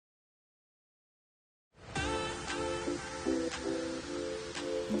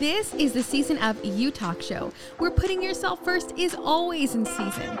This is the Season of You Talk show, where putting yourself first is always in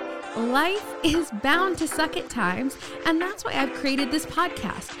season. Life is bound to suck at times, and that's why I've created this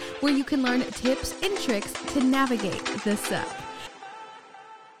podcast, where you can learn tips and tricks to navigate the suck.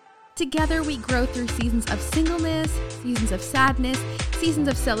 Together, we grow through seasons of singleness, seasons of sadness, seasons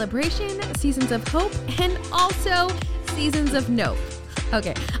of celebration, seasons of hope, and also seasons of nope.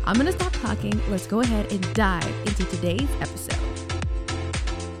 Okay, I'm going to stop talking. Let's go ahead and dive into today's episode.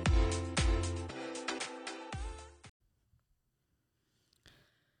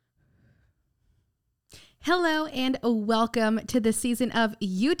 Hello and welcome to the Season of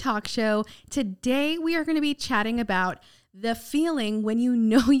You Talk show. Today we are going to be chatting about the feeling when you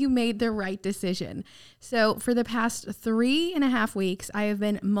know you made the right decision. So for the past 3.5 weeks, I have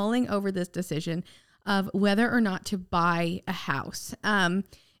been mulling over this decision of whether or not to buy a house.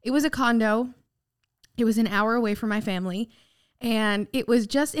 It was a condo. It was an hour away from my family, and it was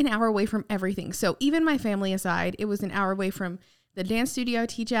just an hour away from everything. So even my family aside, it was an hour away from the dance studio I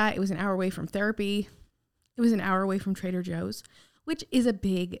teach at. It was an hour away from therapy. It was an hour away from Trader Joe's, which is a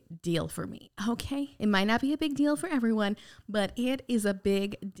big deal for me, okay? It might not be a big deal for everyone, but it is a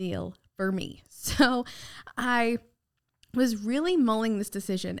big deal for me. So I was really mulling this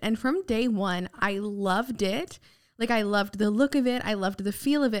decision, and from day one, I loved it. Like, I loved the look of it. I loved the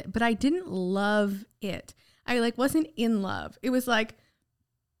feel of it, but I didn't love it. I wasn't in love. It was like,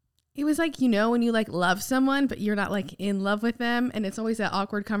 you know, when you love someone, but you're not in love with them. And it's always that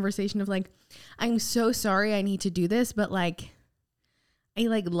awkward conversation of I'm so sorry I need to do this, but I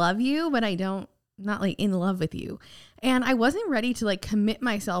love you, but not in love with you. And I wasn't ready to commit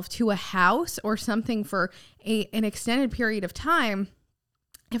myself to a house or something for an extended period of time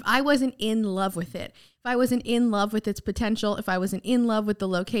if I wasn't in love with it. If I wasn't in love with its potential, if I wasn't in love with the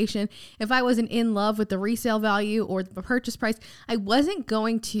location, if I wasn't in love with the resale value or the purchase price, I wasn't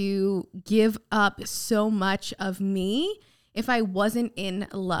going to give up so much of me if I wasn't in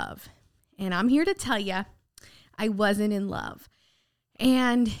love. And I'm here to tell you, I wasn't in love.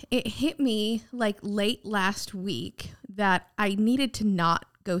 And it hit me late last week that I needed to not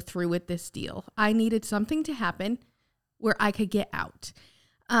go through with this deal. I needed something to happen where I could get out.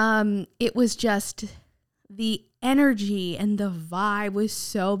 It was just the energy and the vibe was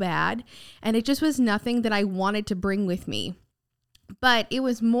so bad, and it just was nothing that I wanted to bring with me. But it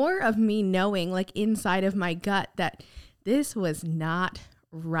was more of me knowing inside of my gut that this was not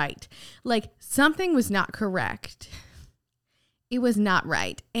right. Something was not correct. It was not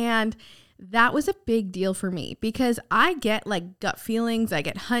right. And that was a big deal for me because I get gut feelings, I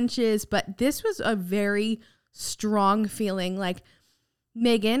get hunches, but this was a very strong feeling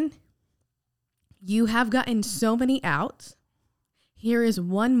Megan, you have gotten so many outs. Here is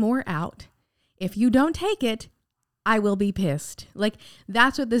one more out. If you don't take it, I will be pissed.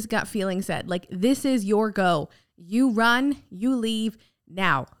 That's what this gut feeling said. This is your go. You run, you leave.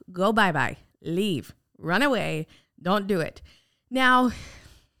 Now, go bye-bye. Leave. Run away. Don't do it. Now,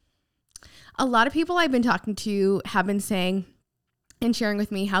 a lot of people I've been talking to have been saying and sharing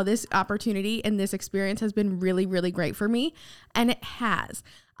with me how this opportunity and this experience has been really, really great for me. And it has.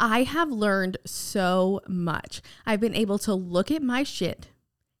 I have learned so much. I've been able to look at my shit,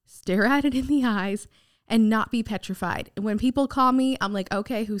 stare at it in the eyes, and not be petrified. When people call me, I'm like,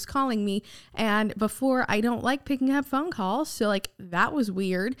 okay, who's calling me? And before, I don't like picking up phone calls. So that was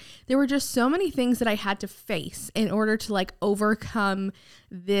weird. There were just so many things that I had to face in order to overcome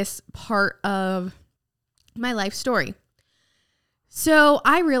this part of my life story. So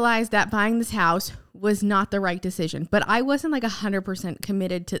I realized that buying this house was not the right decision, but I wasn't 100%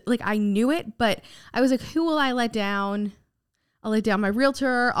 committed to, I knew it, but I was who will I let down? I'll let down my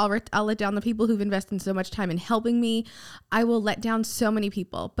realtor. I'll let down the people who've invested so much time in helping me. I will let down so many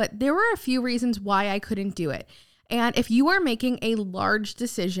people, but there were a few reasons why I couldn't do it. And if you are making a large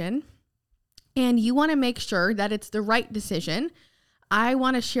decision and you want to make sure that it's the right decision, I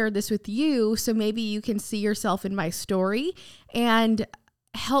want to share this with you so maybe you can see yourself in my story and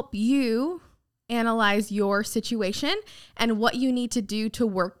help you analyze your situation and what you need to do to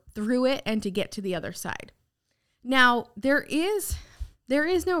work through it and to get to the other side. Now, there is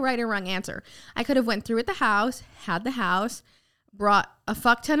no right or wrong answer. I could have went through with the house, had the house, brought a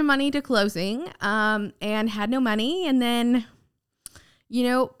fuck ton of money to closing, and had no money. And then,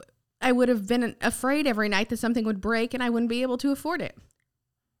 I would have been afraid every night that something would break and I wouldn't be able to afford it.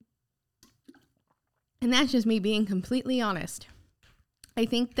 And that's just me being completely honest. I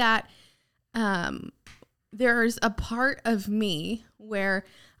think that there's a part of me where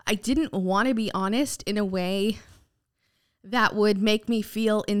I didn't want to be honest in a way that would make me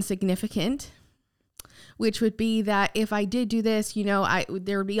feel insignificant, which would be that if I did do this,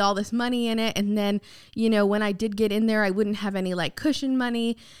 there would be all this money in it. And then, when I did get in there, I wouldn't have any like cushion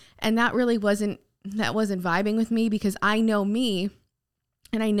money. And that really wasn't vibing with me, because I know me,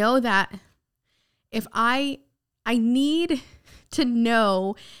 and I know that if I need to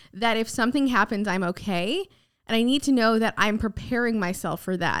know that if something happens, I'm okay. And I need to know that I'm preparing myself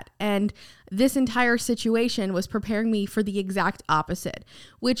for that. And this entire situation was preparing me for the exact opposite,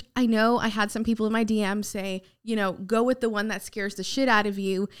 which I know I had some people in my DM say, go with the one that scares the shit out of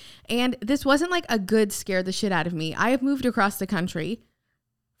you. And this wasn't like a good scare the shit out of me. I have moved across the country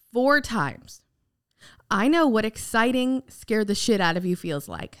 4 times. I know what exciting scare the shit out of you feels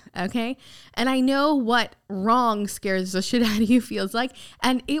like, okay? And I know what wrong scares the shit out of you feels like,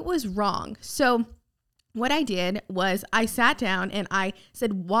 and it was wrong. So what I did was I sat down and I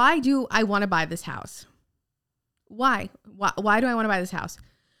said, why do I want to buy this house? Why do I want to buy this house?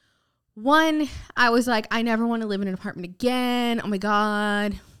 One, I was like, I never want to live in an apartment again. Oh my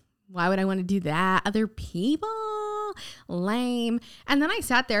God. Why would I want to do that? Other people? Lame. And then I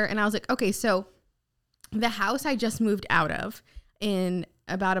sat there and I was like, okay, so the house I just moved out of in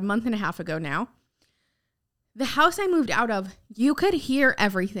about a month and a half ago now, the house I moved out of, you could hear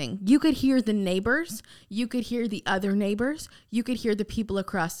everything. You could hear the neighbors. You could hear the other neighbors. You could hear the people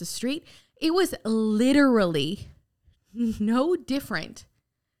across the street. It was literally no different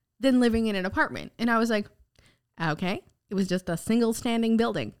than living in an apartment. And I was like, okay, it was just a single standing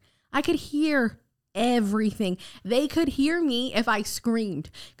building. I could hear everything. They could hear me if I screamed,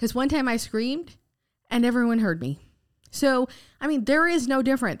 because one time I screamed and everyone heard me. So, there is no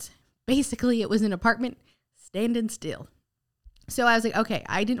difference. Basically, it was an apartment standing still. So I was like, okay,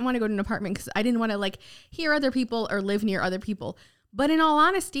 I didn't want to go to an apartment because I didn't want to like hear other people or live near other people. But in all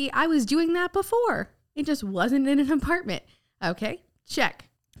honesty, I was doing that before. It just wasn't in an apartment. Okay, check.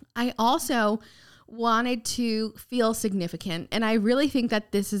 I also wanted to feel significant. And I really think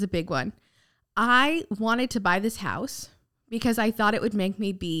that this is a big one. I wanted to buy this house because I thought it would make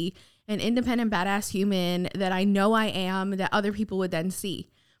me be an independent, badass human that I know I am, that other people would then see.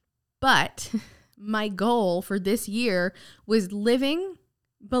 But my goal for this year was living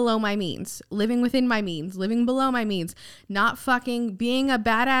below my means, living within my means, living below my means, not fucking being a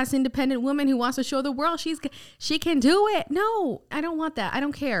badass independent woman who wants to show the world she can do it. No, I don't want that. I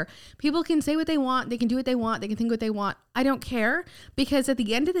don't care. People can say what they want. They can do what they want. They can think what they want. I don't care, because at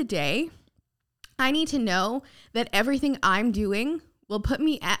the end of the day, I need to know that everything I'm doing will put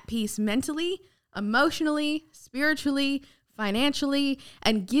me at peace mentally, emotionally, spiritually, financially,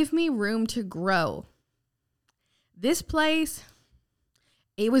 and give me room to grow. This place,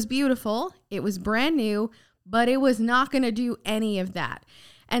 it was beautiful. It was brand new, but it was not going to do any of that.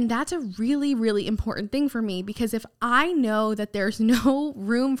 And that's a really, really important thing for me, because if I know that there's no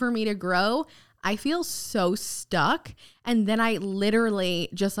room for me to grow, I feel so stuck. And then I literally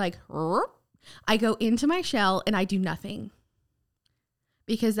just like, I go into my shell and I do nothing,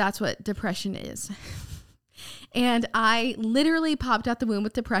 because that's what depression is. And I literally popped out the womb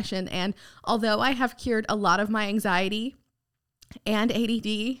with depression. And although I have cured a lot of my anxiety and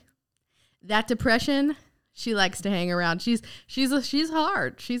ADD, that depression, she likes to hang around. She's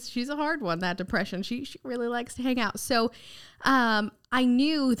hard. She's a hard one, that depression. She really likes to hang out. So I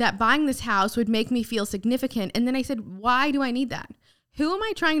knew that buying this house would make me feel significant. And then I said, why do I need that? Who am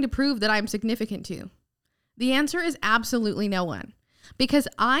I trying to prove that I'm significant to? The answer is absolutely no one. Because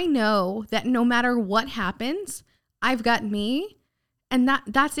I know that no matter what happens, I've got me, and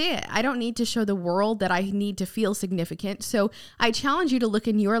that's it. I don't need to show the world that I need to feel significant. So I challenge you to look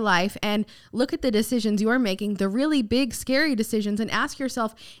in your life and look at the decisions you're making, the really big, scary decisions, and ask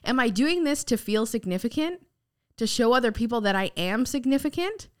yourself, am I doing this to feel significant? To show other people that I am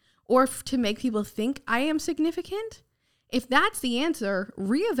significant? Or to make people think I am significant? If that's the answer,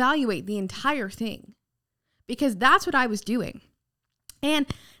 reevaluate the entire thing, because that's what I was doing. And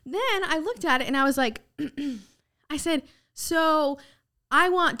then I looked at it and I was like, I said, so I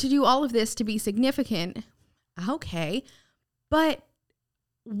want to do all of this to be significant. Okay. But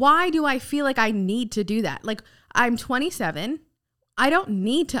why do I feel like I need to do that? Like, I'm 27. I don't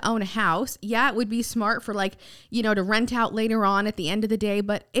need to own a house. Yeah, it would be smart for to rent out later on at the end of the day,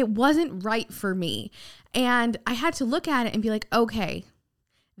 but it wasn't right for me. And I had to look at it and be like, okay,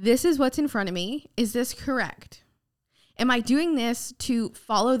 this is what's in front of me. Is this correct? Am I doing this to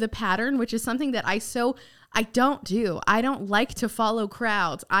follow the pattern, which is something that I don't do. I don't like to follow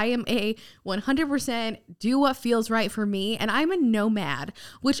crowds. I am a 100% do what feels right for me. And I'm a nomad,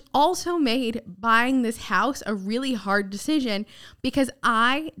 which also made buying this house a really hard decision, because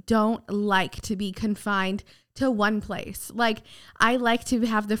I don't like to be confined to one place. Like, I like to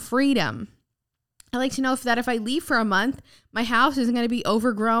have the freedom. I like to know if I leave for a month, my house isn't going to be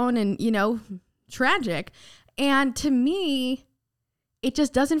overgrown and, tragic. And to me, it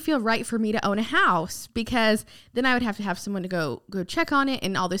just doesn't feel right for me to own a house, because then I would have to have someone to go check on it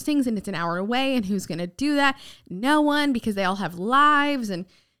and all those things. And it's an hour away. And who's going to do that? No one, because they all have lives and,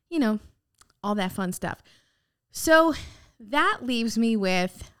 all that fun stuff. So that leaves me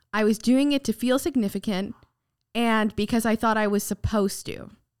with, I was doing it to feel significant and because I thought I was supposed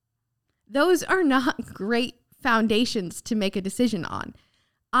to. Those are not great foundations to make a decision on.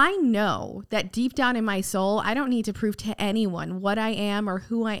 I know that deep down in my soul, I don't need to prove to anyone what I am or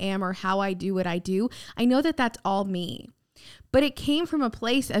who I am or how I do what I do. I know that that's all me. But it came from a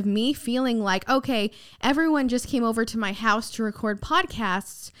place of me feeling like, okay, everyone just came over to my house to record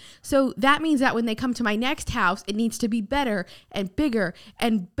podcasts. So that means that when they come to my next house, it needs to be better and bigger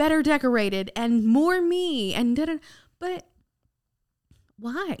and better decorated and more me. But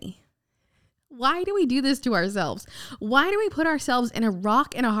why? Why do we do this to ourselves? Why do we put ourselves in a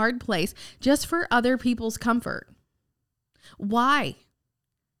rock and a hard place just for other people's comfort? Why?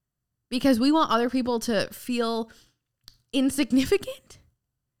 Because we want other people to feel insignificant?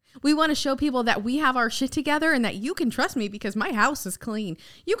 We want to show people that we have our shit together and that you can trust me because my house is clean.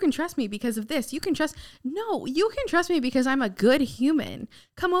 You can trust me because of this. No, you can trust me because I'm a good human.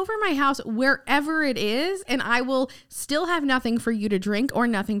 Come over my house wherever it is and I will still have nothing for you to drink or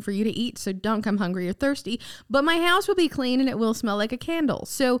nothing for you to eat. So don't come hungry or thirsty, but my house will be clean and it will smell like a candle.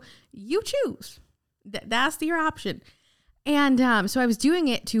 So you choose. That's your option. And so I was doing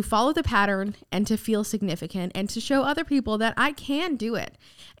it to follow the pattern and to feel significant and to show other people that I can do it.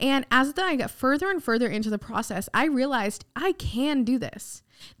 And as I got further and further into the process, I realized I can do this.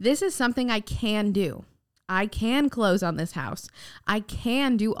 This is something I can do. I can close on this house. I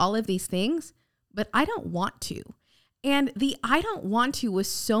can do all of these things, but I don't want to. And the I don't want to was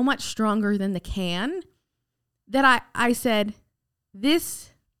so much stronger than the can that I said,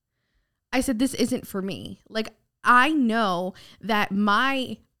 this isn't for me. Like, I know that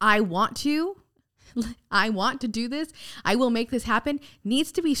I want to do this, I will make this happen,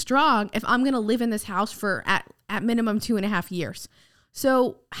 needs to be strong if I'm going to live in this house for at minimum 2.5 years.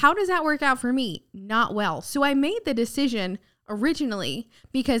 So how does that work out for me? Not well. So I made the decision originally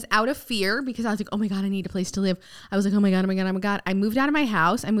because out of fear, because I was like, oh my God, I need a place to live. I was like, oh my God. I moved out of my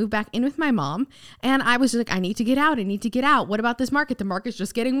house. I moved back in with my mom and I was just like, I need to get out. What about this market? The market's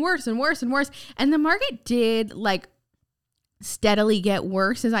just getting worse and worse and worse. And the market did like steadily get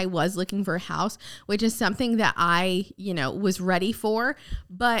worse as I was looking for a house, which is something that I, was ready for,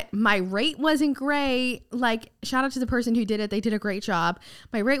 but my rate wasn't great. Like, shout out to the person who did it. They did a great job.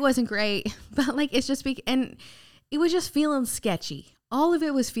 My rate wasn't great, but like, it's just, and it was just feeling sketchy. All of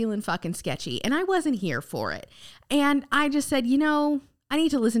it was feeling fucking sketchy and I wasn't here for it. And I just said, I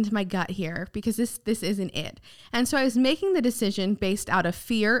need to listen to my gut here because this isn't it. And so I was making the decision based out of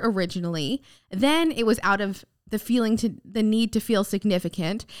fear originally. Then it was out of the need to feel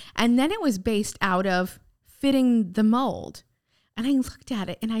significant. And then it was based out of fitting the mold. And I looked at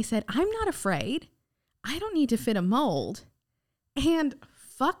it and I said, I'm not afraid. I don't need to fit a mold. And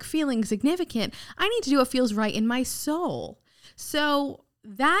fuck feeling significant. I need to do what feels right in my soul. So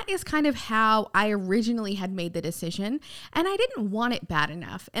that is kind of how I originally had made the decision. And I didn't want it bad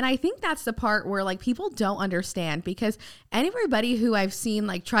enough. And I think that's the part where like people don't understand, because everybody who I've seen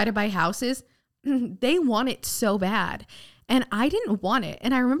like try to buy houses, they want it so bad. And I didn't want it.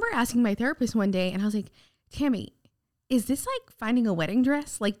 And I remember asking my therapist one day and I was like, Tammy, is this like finding a wedding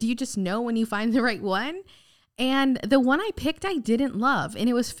dress? Like, do you just know when you find the right one? And the one I picked, I didn't love, and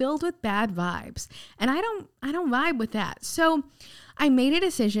it was filled with bad vibes. And I don't vibe with that. So I made a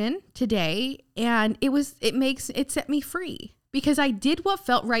decision today, and it set me free because I did what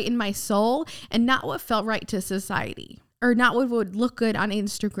felt right in my soul and not what felt right to society, or not what would look good on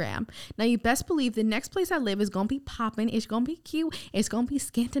Instagram. Now, you best believe the next place I live is going to be popping. It's going to be cute. It's going to be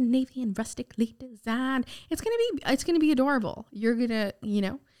Scandinavian, rustically designed. It's going to be adorable. You're going to,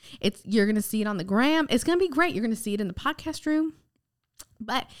 you're going to see it on the gram. It's going to be great. You're going to see it in the podcast room.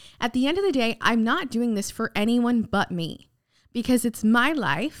 But at the end of the day, I'm not doing this for anyone but me, because it's my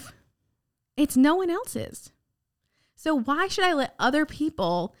life. It's no one else's. So why should I let other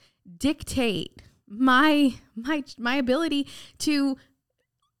people dictate my ability to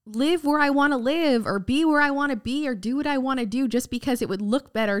live where I want to live or be where I want to be or do what I want to do just because it would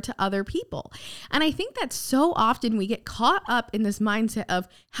look better to other people? And I think that so often we get caught up in this mindset of,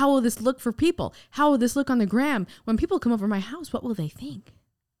 how will this look for people? How will this look on the gram? When people come over my house, what will they think?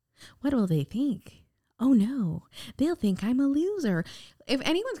 What will they think? Oh no, they'll think I'm a loser. If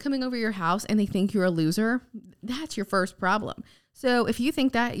anyone's coming over your house and they think you're a loser, that's your first problem. So if you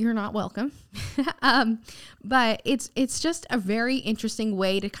think that, you're not welcome. But it's just a very interesting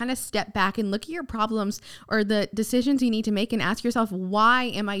way to kind of step back and look at your problems or the decisions you need to make and ask yourself, why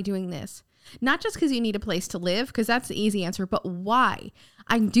am I doing this? Not just because you need a place to live, because that's the easy answer, but why?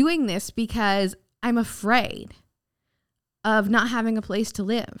 I'm doing this because I'm afraid of not having a place to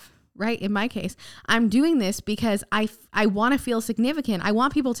live. Right? In my case, I'm doing this because I want to feel significant. I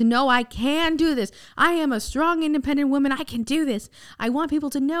want people to know I can do this. I am a strong, independent woman. I can do this. I want people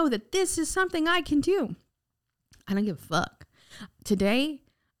to know that this is something I can do. I don't give a fuck. Today,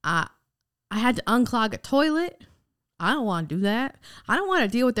 I had to unclog a toilet. I don't want to do that. I don't want to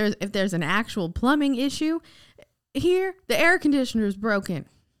deal with if there's an actual plumbing issue. Here, the air conditioner is broken.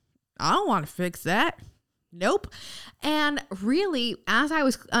 I don't want to fix that. Nope. And really, as I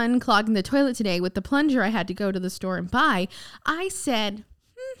was unclogging the toilet today with the plunger I had to go to the store and buy, I said,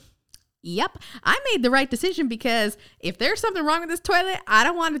 yep, I made the right decision, because if there's something wrong with this toilet, I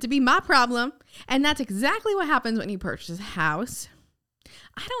don't want it to be my problem. And that's exactly what happens when you purchase a house.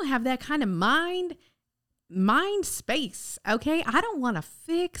 I don't have that kind of mind space. Okay. I don't want to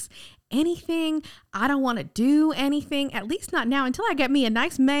fix anything. I don't want to do anything, at least not now, until I get me a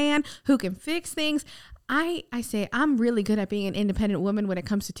nice man who can fix things. I say I'm really good at being an independent woman when it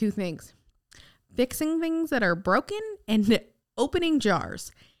comes to two things: fixing things that are broken and opening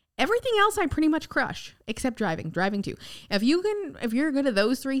jars. Everything else I pretty much crush, except driving too. If you're good at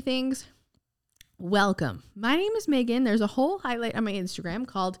those three things, welcome. My name is Megan. There's a whole highlight on my Instagram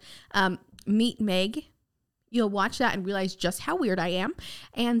called Meet Meg. You'll watch that and realize just how weird I am.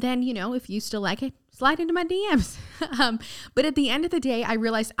 And then, if you still like it, slide into my DMs. But at the end of the day, I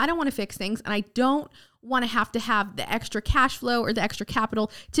realized I don't want to fix things, and I don't want to have the extra cash flow or the extra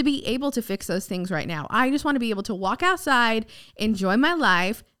capital to be able to fix those things right now. I just want to be able to walk outside, enjoy my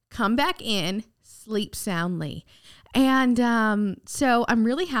life, come back in, sleep soundly. And so I'm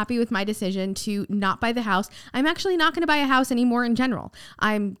really happy with my decision to not buy the house. I'm actually not going to buy a house anymore in general.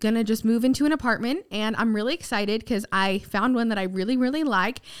 I'm going to just move into an apartment, and I'm really excited because I found one that I really, really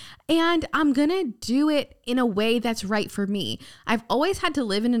like, and I'm going to do it in a way that's right for me. I've always had to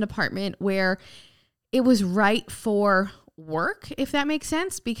live in an apartment where it was right for work, if that makes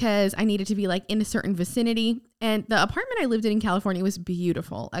sense, because I needed to be like in a certain vicinity. And the apartment I lived in California was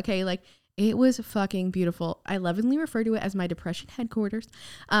beautiful. Okay. Like, it was fucking beautiful. I lovingly refer to it as my depression headquarters.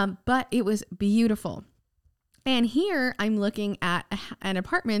 But it was beautiful. And here I'm looking at an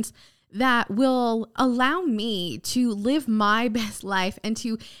apartment that will allow me to live my best life and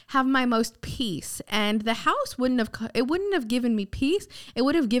to have my most peace. And the house wouldn't have given me peace. It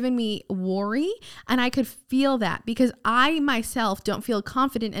would have given me worry. And I could feel that because I myself don't feel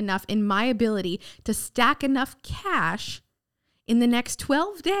confident enough in my ability to stack enough cash in the next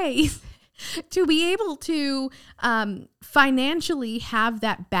 12 days to be able to financially have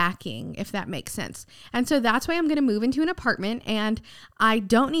that backing, if that makes sense. And so that's why I'm going to move into an apartment, and I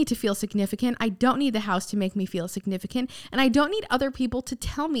don't need to feel significant. I don't need the house to make me feel significant, and I don't need other people to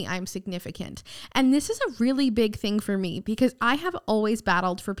tell me I'm significant. And this is a really big thing for me because I have always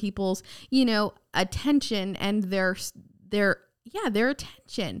battled for people's, attention and their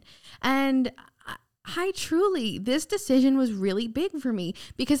attention. And this decision was really big for me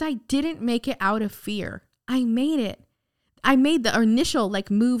because I didn't make it out of fear. I made it. I made the initial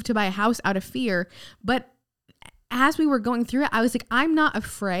move to buy a house out of fear. But as we were going through it, I was like, I'm not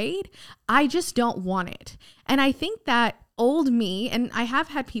afraid. I just don't want it. And I think that old me, and I have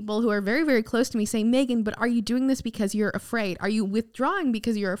had people who are very, very close to me say, Megan, but are you doing this because you're afraid? Are you withdrawing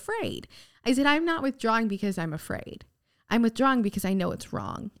because you're afraid? I said, I'm not withdrawing because I'm afraid. I'm withdrawing because I know it's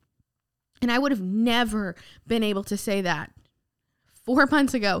wrong. And I would have never been able to say that 4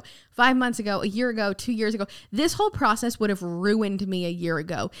 months ago, 5 months ago, a year ago, 2 years ago. This whole process would have ruined me a year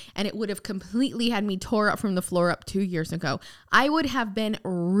ago, and it would have completely had me tore up from the floor up 2 years ago. I would have been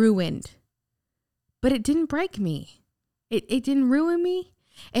ruined, but it didn't break me. It didn't ruin me.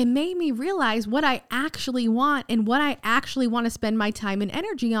 It made me realize what I actually want and what I actually want to spend my time and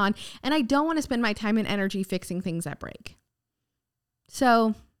energy on. And I don't want to spend my time and energy fixing things that break.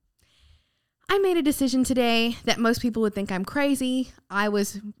 So I made a decision today that most people would think I'm crazy. I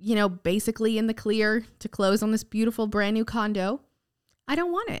was, basically in the clear to close on this beautiful brand new condo. I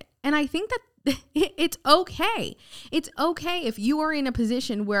don't want it. And I think that it's okay. It's okay if you are in a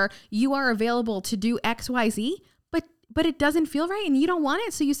position where you are available to do X, Y, Z, but it doesn't feel right and you don't want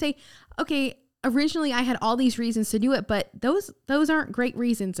it. So you say, okay, originally I had all these reasons to do it, but those aren't great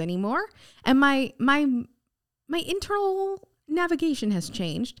reasons anymore. And my internal navigation has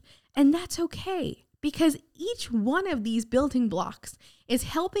changed. And that's okay because each one of these building blocks is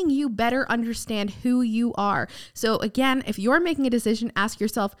helping you better understand who you are. So again, if you're making a decision, ask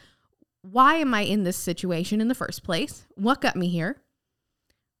yourself, why am I in this situation in the first place? What got me here?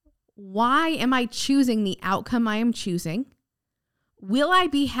 Why am I choosing the outcome I am choosing? Will I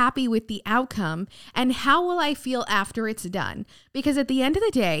be happy with the outcome? And how will I feel after it's done? Because at the end of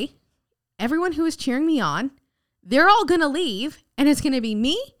the day, everyone who is cheering me on, they're all going to leave, and it's going to be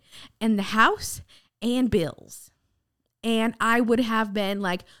me and the house and bills. And I would have been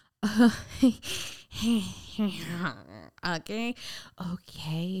like, okay,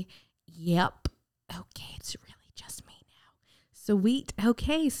 yep, okay, it's really just me now. Sweet,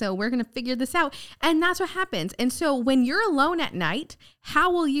 okay, so we're going to figure this out. And that's what happens. And so when you're alone at night,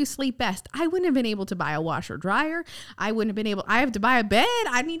 how will you sleep best? I wouldn't have been able to buy a washer dryer. I have to buy a bed.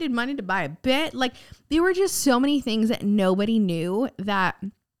 I needed money to buy a bed. Like, there were just so many things that nobody knew that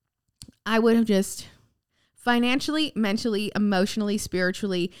I would have just financially, mentally, emotionally,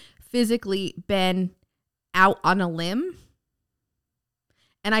 spiritually, physically been out on a limb.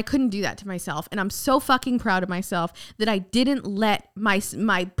 And I couldn't do that to myself. And I'm so fucking proud of myself that I didn't let my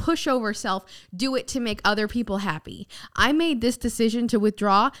pushover self do it to make other people happy. I made this decision to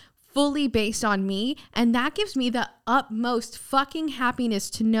withdraw fully based on me. And that gives me the utmost fucking happiness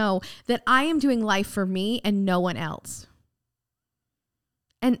to know that I am doing life for me and no one else.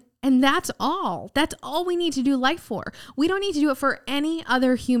 And that's all. That's all we need to do life for. We don't need to do it for any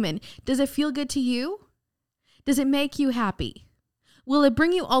other human. Does it feel good to you? Does it make you happy? Will it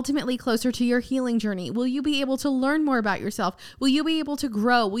bring you ultimately closer to your healing journey? Will you be able to learn more about yourself? Will you be able to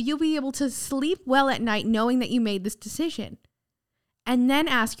grow? Will you be able to sleep well at night knowing that you made this decision? And then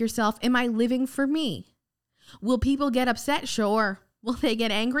ask yourself, am I living for me? Will people get upset? Sure. Will they get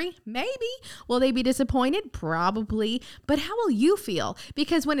angry? Maybe. Will they be disappointed? Probably. But how will you feel?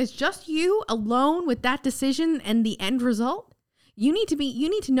 Because when it's just you alone with that decision and the end result, you need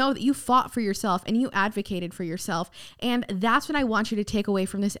to know that you fought for yourself and you advocated for yourself. And that's what I want you to take away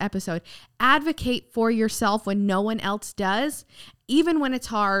from this episode. Advocate for yourself when no one else does, even when it's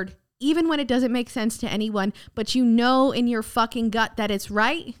hard, even when it doesn't make sense to anyone, but you know in your fucking gut that it's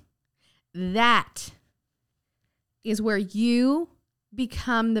right. That is where you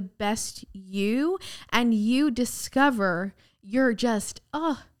become the best you, and you discover your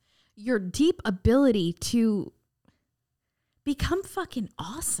deep ability to become fucking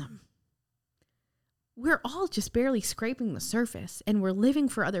awesome. We're all just barely scraping the surface, and we're living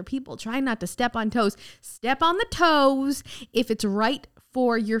for other people. Try not to step on toes. Step on the toes if it's right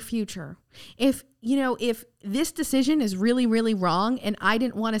for your future. If this decision is really, really wrong and I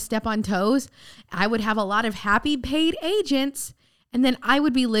didn't want to step on toes, I would have a lot of happy paid agents, and then I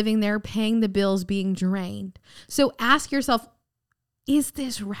would be living there paying the bills, being drained. So ask yourself, is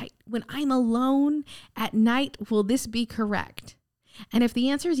this right? When I'm alone at night, will this be correct? And if the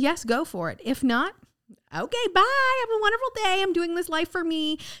answer is yes, go for it. If not, okay, bye. Have a wonderful day. I'm doing this life for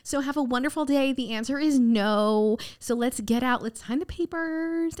me. So have a wonderful day. The answer is no. So let's get out. Let's sign the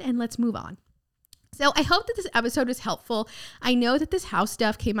papers and let's move on. So I hope that this episode was helpful. I know that this house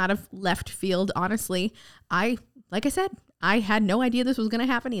stuff came out of left field. Honestly, like I said, I had no idea this was going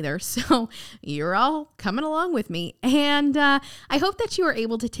to happen either. So you're all coming along with me. And I hope that you are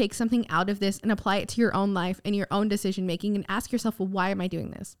able to take something out of this and apply it to your own life and your own decision making, and ask yourself, well, why am I doing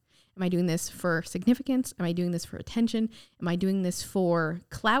this? Am I doing this for significance? Am I doing this for attention? Am I doing this for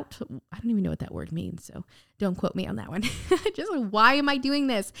clout? I don't even know what that word means, so don't quote me on that one. Just like, why am I doing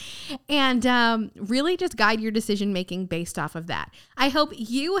this? And really just guide your decision making based off of that. I hope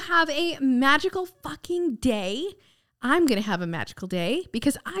you have a magical fucking day. I'm going to have a magical day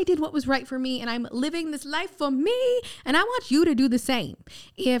because I did what was right for me and I'm living this life for me, and I want you to do the same.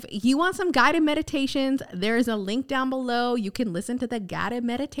 If you want some guided meditations, there's a link down below. You can listen to the guided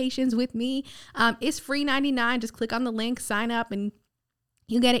meditations with me. It's free $99. Just click on the link, sign up, and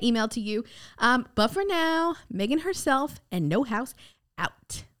you get it emailed to you. But for now, Megan herself and no house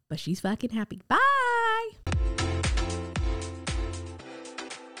out, but she's fucking happy. Bye.